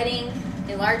sweating,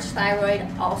 enlarged thyroid,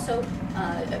 also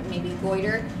maybe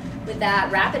goiter. With that,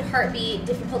 rapid heartbeat,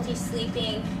 difficulty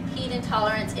sleeping, heat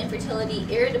intolerance, infertility,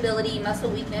 irritability, muscle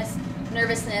weakness,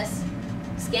 nervousness,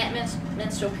 scant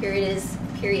menstrual periods,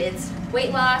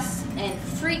 weight loss, and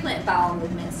frequent bowel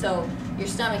movements. So your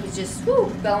stomach is just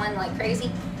going like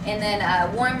crazy. And then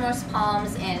warm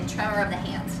palms and tremor of the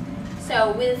hands.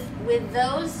 So with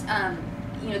those,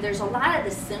 there's a lot of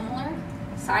the similar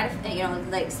side of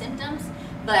like symptoms,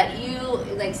 but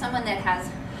like someone that has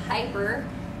hyper,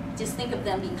 just think of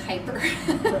them being hyper,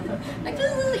 like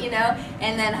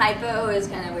and then hypo is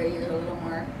kind of where you're a little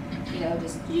more,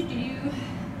 just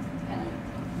kind of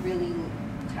really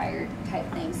tired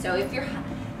type thing. So if you're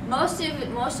most of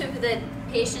the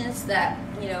patients that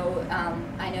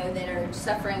I know that are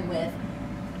suffering with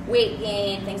weight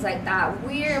gain, things like that,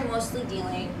 we're mostly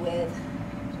dealing with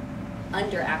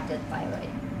underactive thyroid.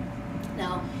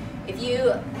 Now, if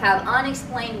you have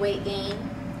unexplained weight gain,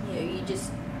 you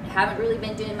just haven't really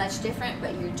been doing much different,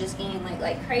 but you're just gaining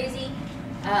like crazy.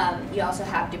 You also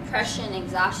have depression,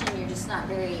 exhaustion. You're just not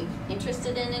very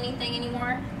interested in anything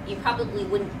anymore. You probably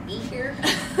wouldn't be here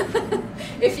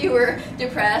if you were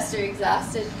depressed or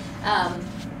exhausted,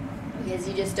 because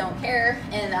you just don't care.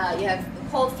 And you have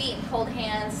cold feet and cold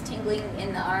hands, tingling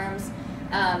in the arms,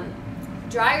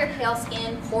 dry or pale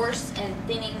skin, coarse and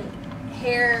thinning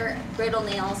hair, brittle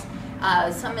nails.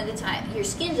 Some of the time, your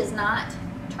skin does not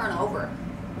turn over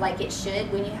like it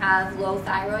should when you have low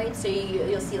thyroid. So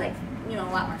you'll see a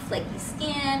lot more flaky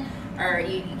skin, or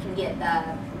you can get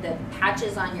the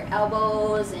patches on your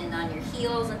elbows and on your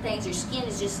heels and things. Your skin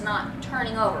is just not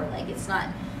turning over, like it's not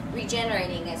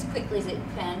regenerating as quickly as it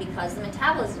can because the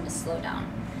metabolism is slowed down.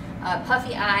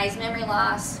 Puffy eyes, memory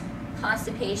loss,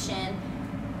 constipation,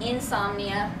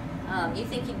 insomnia. You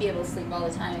think you'd be able to sleep all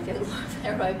the time if you had low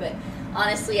thyroid, but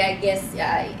honestly, I guess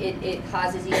it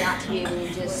causes you not to be able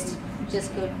to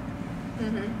just go.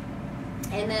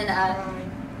 And then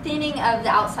thinning of the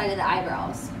outside of the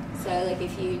eyebrows. So like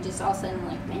if you just all of a sudden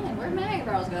like, man, where'd my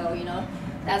eyebrows go?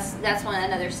 That's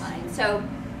another sign. So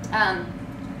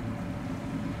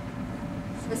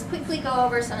let's quickly go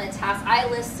over some of the tasks. I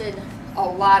listed a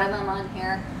lot of them on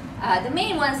here. The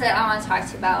main ones that I want to talk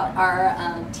to you about are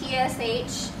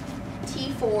TSH,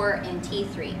 T4, and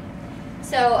T3.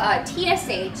 So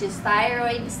TSH is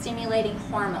thyroid stimulating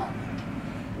hormone.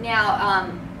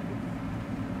 Now,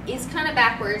 it's kind of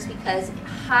backwards because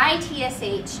high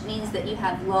TSH means that you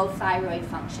have low thyroid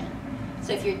function.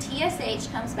 So if your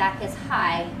TSH comes back as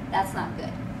high, that's not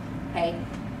good. Okay?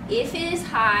 If it is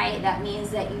high, that means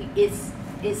that it's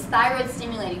thyroid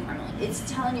stimulating hormone. It's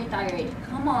telling your thyroid,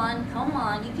 come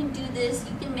on, you can do this,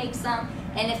 you can make some.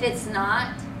 And if it's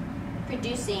not,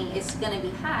 producing is going to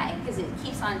be high because it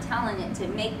keeps on telling it to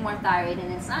make more thyroid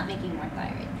and it's not making more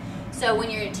thyroid. So when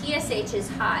your TSH is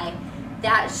high,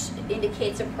 that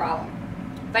indicates a problem.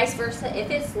 Vice versa,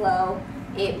 if it's low,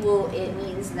 it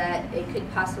means that it could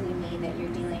possibly mean that you're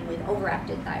dealing with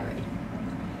overactive thyroid.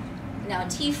 Now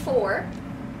T4,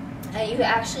 you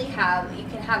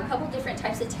can have a couple different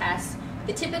types of tests.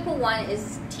 The typical one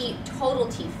is total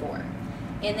T4.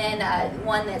 And then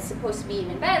one that's supposed to be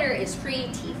even better is free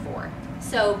T4.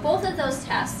 So both of those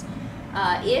tests,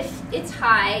 if it's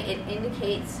high, it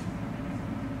indicates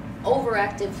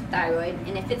overactive thyroid,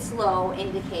 and if it's low,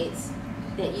 indicates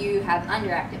that you have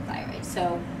underactive thyroid.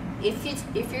 So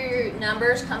if your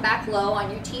numbers come back low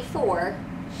on your T4,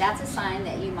 that's a sign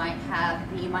that you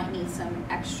might need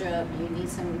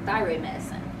some thyroid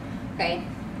medicine, okay?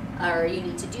 Or you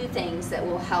need to do things that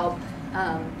will help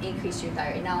increase your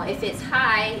thyroid. Now, if it's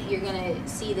high, you're going to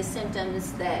see the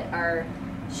symptoms that are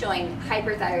showing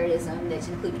hyperthyroidism, that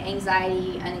include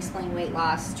anxiety, unexplained weight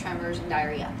loss, tremors, and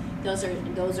diarrhea. Those are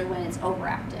when it's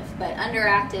overactive. But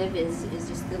underactive is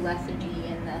just the lethargy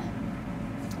and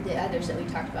the others that we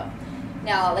talked about.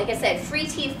 Now, like I said, free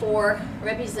T4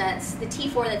 represents the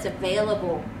T4 that's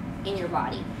available in your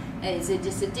body. It's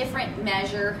just a different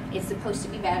measure. It's supposed to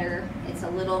be better. It's a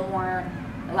little more.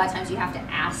 A lot of times you have to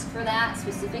ask for that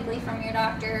specifically from your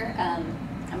doctor.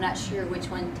 I'm not sure which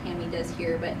one Tammy does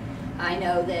here, but I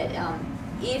know that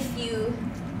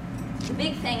the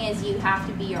big thing is you have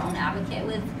to be your own advocate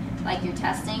with like your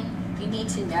testing. You need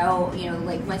to know,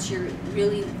 like once you're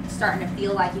really starting to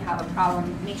feel like you have a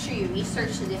problem, make sure you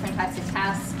research the different types of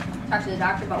tests, talk to the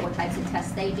doctor about what types of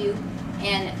tests they do,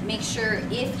 and make sure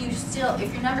if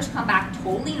your numbers come back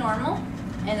totally normal,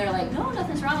 and they're like, no,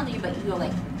 nothing's wrong with you, but you go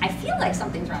like, I feel like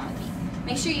something's wrong with me.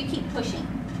 Make sure you keep pushing.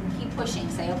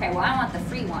 Say, okay, well, I want the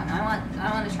free one. I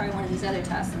want to try one of these other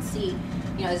tests and see,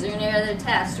 is there any other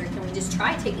test, or can we just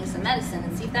try taking some medicine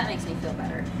and see if that makes me feel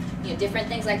better? Different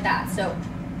things like that. So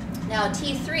now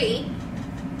T3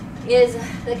 is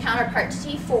the counterpart to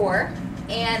T4,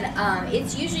 and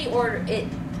it's usually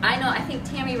I think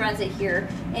Tammy runs it here,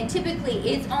 and typically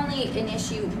it's only an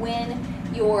issue when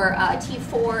your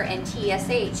T4 and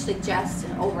TSH suggest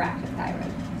an overactive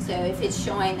thyroid. So if it's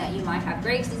showing that you might have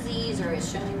Graves' disease, or it's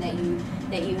showing that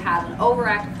you have an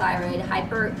overactive thyroid,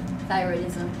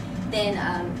 hyperthyroidism,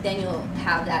 then you'll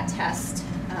have that test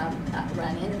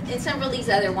run, and some of these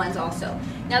other ones also.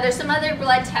 Now there's some other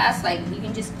blood tests, like you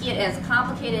can just get as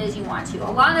complicated as you want to.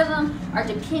 A lot of them are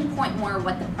to pinpoint more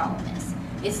what the problem is.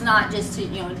 It's not just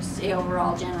to say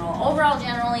overall general. Overall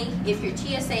generally, if your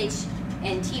TSH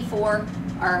and T4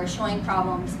 are showing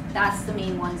problems, that's the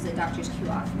main ones that doctors cue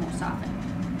off most often.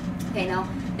 Okay, now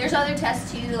there's other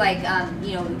tests too, like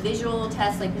visual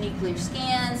tests like nuclear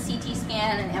scans, CT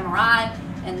scan, and MRI,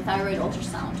 and the thyroid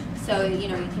ultrasound. So you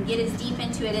can get as deep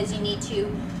into it as you need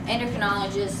to.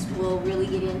 Endocrinologists will really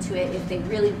get into it if they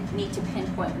really need to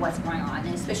pinpoint what's going on,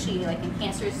 and especially like in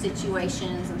cancer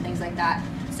situations and things like that.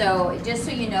 So just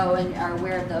so you know and are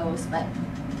aware of those, but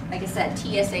like I said,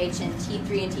 TSH and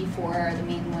T3 and T4 are the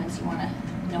main ones you want to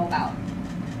know about.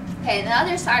 Okay, the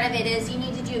other side of it is you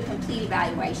need to do a complete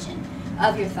evaluation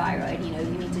of your thyroid. You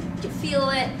need to feel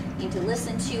it, you need to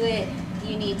listen to it,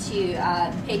 you need to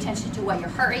pay attention to what your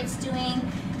heart rate's doing,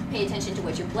 pay attention to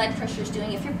what your blood pressure is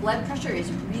doing. If your blood pressure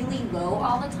is really low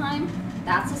all the time,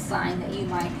 that's a sign that you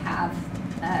might have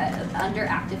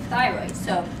underactive thyroid.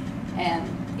 So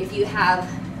if you have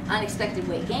unexpected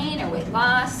weight gain or weight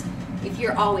loss, if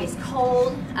you're always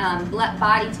cold,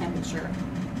 body temperature.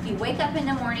 If you wake up in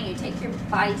the morning, you take your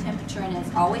body temperature and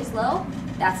it's always low,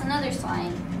 that's another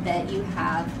sign that you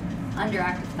have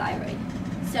underactive thyroid.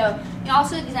 So you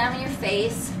also examine your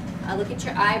face, look at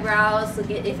your eyebrows, look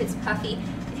at if it's puffy.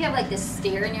 If you have like this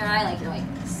stare in your eye, like you're like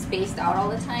spaced out all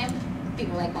the time,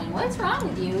 people are like going, what's wrong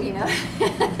with you,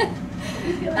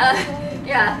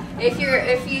 yeah, if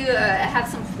you have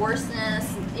some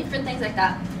hoarseness, different things like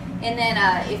that. And then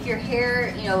if your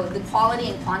hair, the quality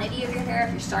and quantity of your hair,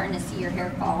 if you're starting to see your hair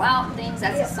fall out and things,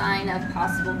 that's a sign of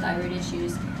possible thyroid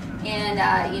issues. And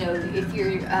if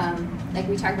you're, like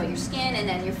we talked about your skin, and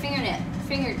then your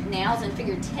fingernails and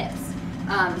fingertips.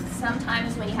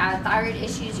 Sometimes when you have thyroid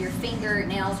issues, your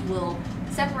fingernails will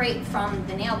separate from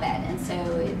the nail bed,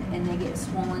 and they get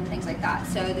swollen, things like that.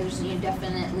 So there's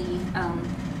definitely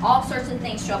all sorts of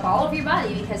things show up all over your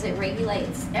body because it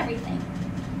regulates everything.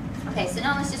 Okay, so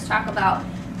now let's just talk about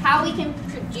how we can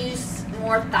produce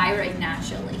more thyroid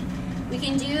naturally. We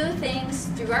can do things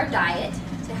through our diet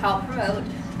to help promote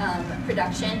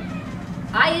production.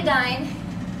 Iodine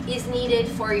is needed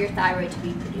for your thyroid to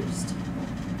be produced.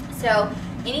 So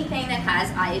anything that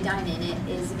has iodine in it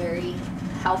is very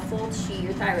helpful to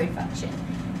your thyroid function.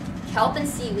 Kelp and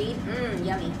seaweed,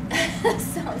 yummy.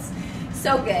 Sounds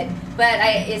so good. But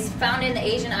it's found in the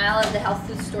Asian aisle of the health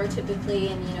food store typically,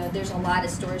 and you know there's a lot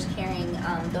of stores carrying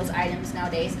those items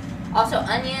nowadays. Also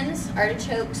onions,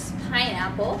 artichokes,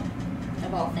 pineapple,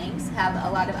 of all things, have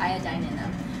a lot of iodine in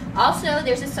them. Also,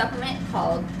 there's a supplement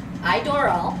called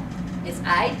Idoral. It's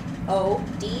Iodoral,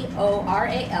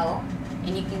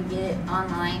 and you can get it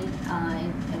online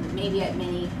and maybe at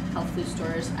many health food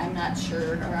stores. I'm not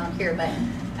sure around here, but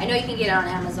I know you can get it on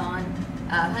Amazon.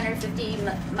 150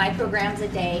 micrograms a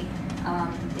day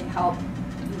to help,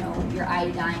 you know, your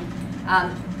iodine.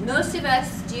 Most of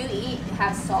us do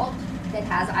have salt that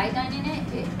has iodine in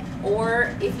it,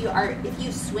 or if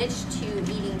you switch to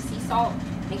eating sea salt,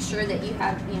 make sure that you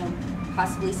have, you know,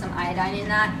 possibly some iodine in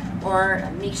that, or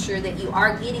make sure that you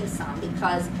are getting some,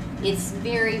 because it's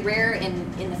very rare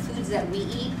in the foods that we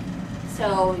eat.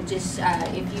 So just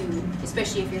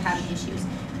especially if you're having issues.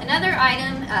 Another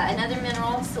item, another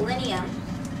mineral, selenium,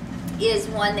 is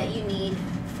one that you need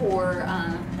for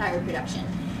thyroid production.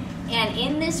 And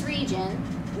in this region,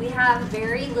 we have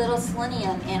very little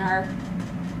selenium in our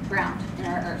ground, in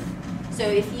our earth. So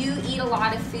if you eat a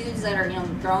lot of foods that are, you know,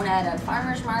 grown at a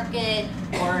farmer's market,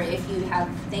 or if you have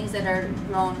things that are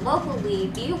grown locally,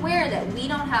 be aware that we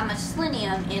don't have much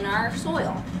selenium in our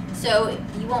soil. So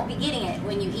you won't be getting it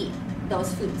when you eat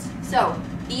those foods. So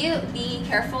be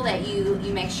careful that you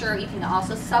make sure you can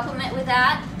also supplement with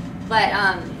that. But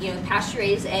you know,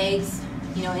 pasture-raised eggs,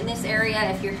 you know, in this area,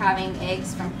 if you're having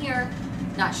eggs from here,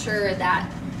 not sure that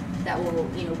will,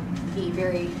 you know, be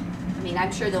very, I mean,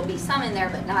 I'm sure there'll be some in there,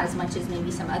 but not as much as maybe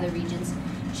some other regions.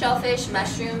 Shellfish,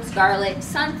 mushrooms, garlic,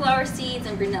 sunflower seeds,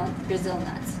 and Brazil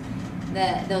nuts.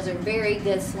 Those are very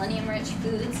good selenium-rich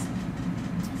foods.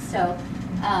 So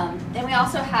then we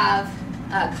also have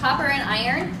copper and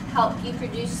iron help you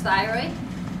produce thyroid.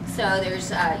 So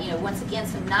there's, you know, once again,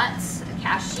 some nuts,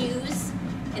 cashews,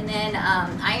 and then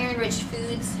iron-rich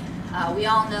foods. We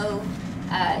all know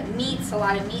meats, a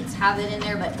lot of meats have it in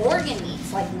there, but organ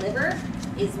meats like liver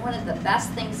is one of the best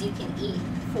things you can eat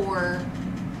for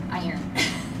iron.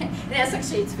 That's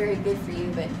actually, it's very good for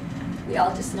you, but we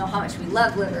all just know how much we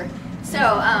love liver. So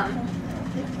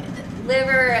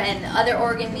liver and other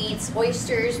organ meats,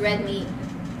 oysters, red meat,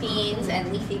 beans,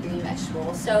 and leafy green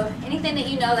vegetables. So anything that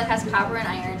you know that has copper and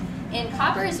iron. And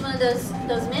copper is one of those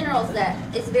minerals that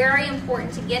is very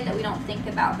important to get that we don't think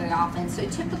about very often. So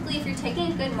typically if you're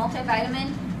taking a good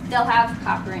multivitamin, they'll have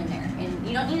copper in there. And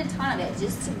you don't need a ton of it,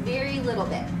 just a very little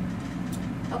bit.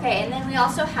 Okay, and then we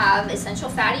also have essential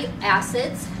fatty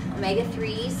acids,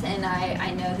 omega-3s, and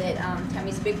I know that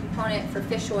Tammy's a big proponent for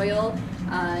fish oil.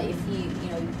 If you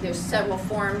know, there's several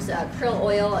forms. Krill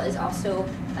oil is also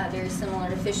very similar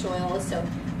to fish oil, so,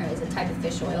 or is a type of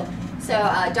fish oil. So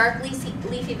dark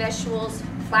leafy vegetables,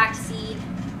 flaxseed,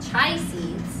 chia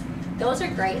seeds, those are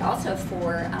great also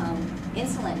for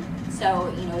insulin.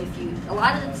 So, you know, if you, a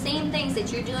lot of the same things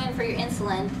that you're doing for your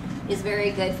insulin is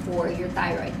very good for your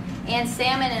thyroid. And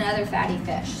salmon and other fatty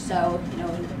fish. So, you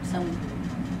know,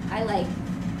 I like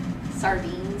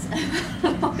sardines.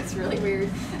 It's really weird.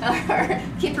 Or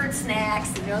kippered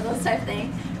snacks, you know, those type of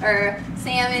things. Or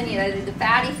salmon, you know, the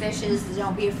fatty fishes,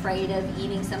 don't be afraid of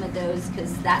eating some of those,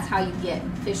 because that's how you get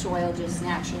fish oil just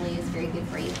naturally. It's very good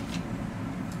for you.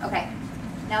 Okay,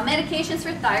 now medications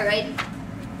for thyroid.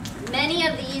 Many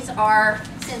of these are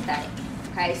synthetic.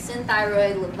 Okay,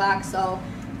 Synthyroid, Levoxyl,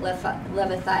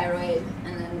 levothyroid,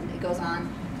 and then it goes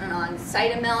on and on.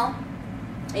 Cytomel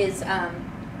is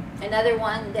another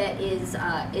one that is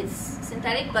it's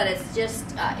synthetic, but it's just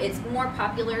it's more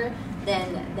popular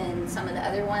than some of the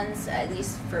other ones, at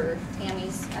least for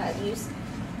Tammy's use.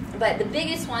 But the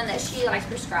biggest one that she likes to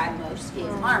prescribe most is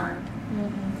Armour.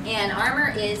 And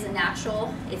Armour is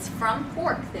natural. It's from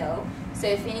pork though, so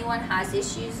if anyone has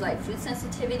issues like food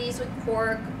sensitivities with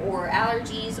pork or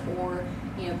allergies, or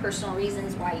you know, personal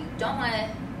reasons why you don't want to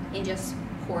ingest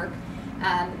pork,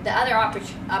 the other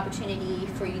opportunity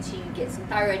for you to get some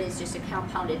thyroid is just a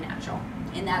compounded natural,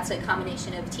 and that's a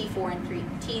combination of T4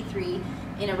 and T3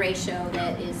 in a ratio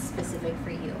that is specific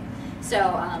for you.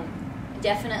 So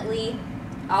definitely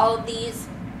all of these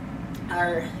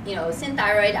are, you know,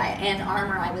 Synthyroid and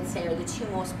Armour, I would say, are the two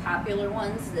most popular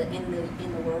ones in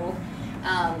the world.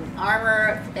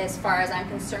 Armour, as far as I'm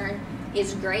concerned,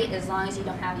 is great as long as you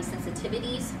don't have any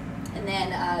sensitivities. And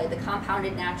then the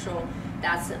compounded natural,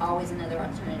 that's always another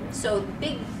alternative. So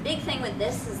big thing with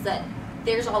this is that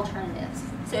there's alternatives.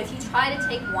 So if you try to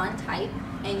take one type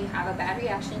and you have a bad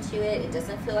reaction to it, it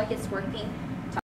doesn't feel like it's working,